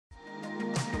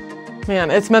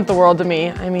Man, it's meant the world to me.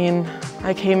 I mean,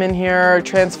 I came in here,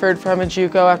 transferred from a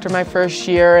JUCO after my first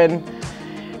year, and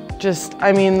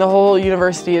I mean, the whole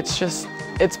university,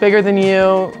 it's bigger than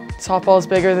you. Softball's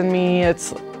bigger than me.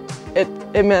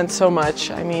 It meant so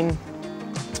much. I mean,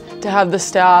 to have the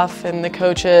staff and the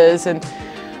coaches and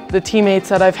the teammates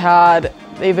that I've had,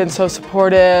 they've been so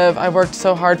supportive. I worked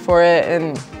so hard for it,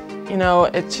 and you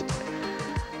know,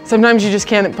 sometimes you just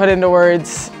can't put into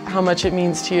words how much it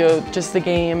means to you, just the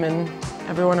game and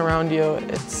everyone around you.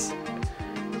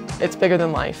 It's bigger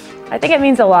than life. I think it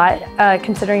means a lot,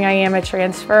 considering I am a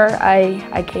transfer.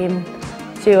 I came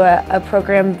to a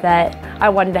program that I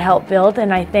wanted to help build,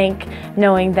 and I think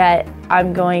knowing that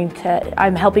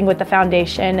I'm helping with the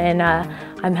foundation, and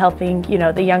I'm helping, you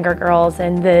know, the younger girls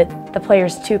and the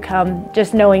players to come,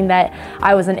 just knowing that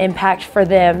I was an impact for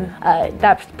them,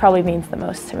 that probably means the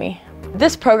most to me.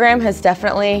 This program has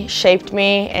definitely shaped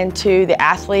me into the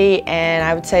athlete and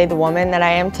I would say the woman that I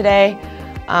am today.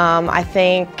 I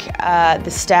think the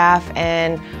staff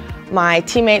and my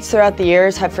teammates throughout the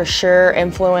years have for sure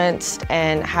influenced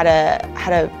and had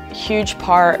a huge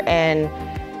part in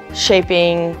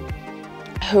shaping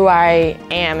who I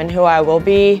am and who I will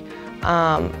be.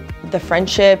 The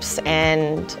friendships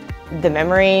and the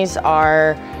memories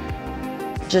are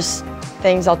just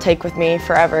things I'll take with me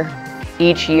forever.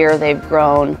 Each year they've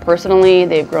grown personally,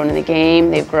 they've grown in the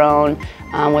game, they've grown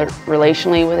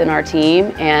relationally within our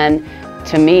team, and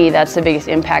to me that's the biggest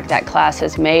impact that class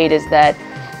has made, is that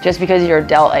just because you're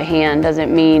dealt a hand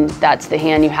doesn't mean that's the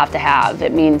hand you have to have.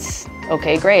 It means,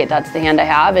 okay, great, that's the hand I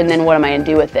have, and then what am I going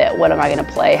to do with it? What am I going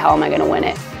to play? How am I going to win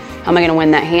it? How am I going to win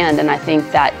that hand? And I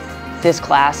think that this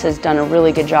class has done a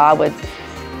really good job with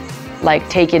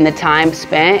taking the time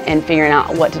spent and figuring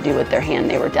out what to do with their hand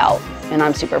they were dealt. And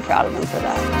I'm super proud of them for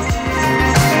that.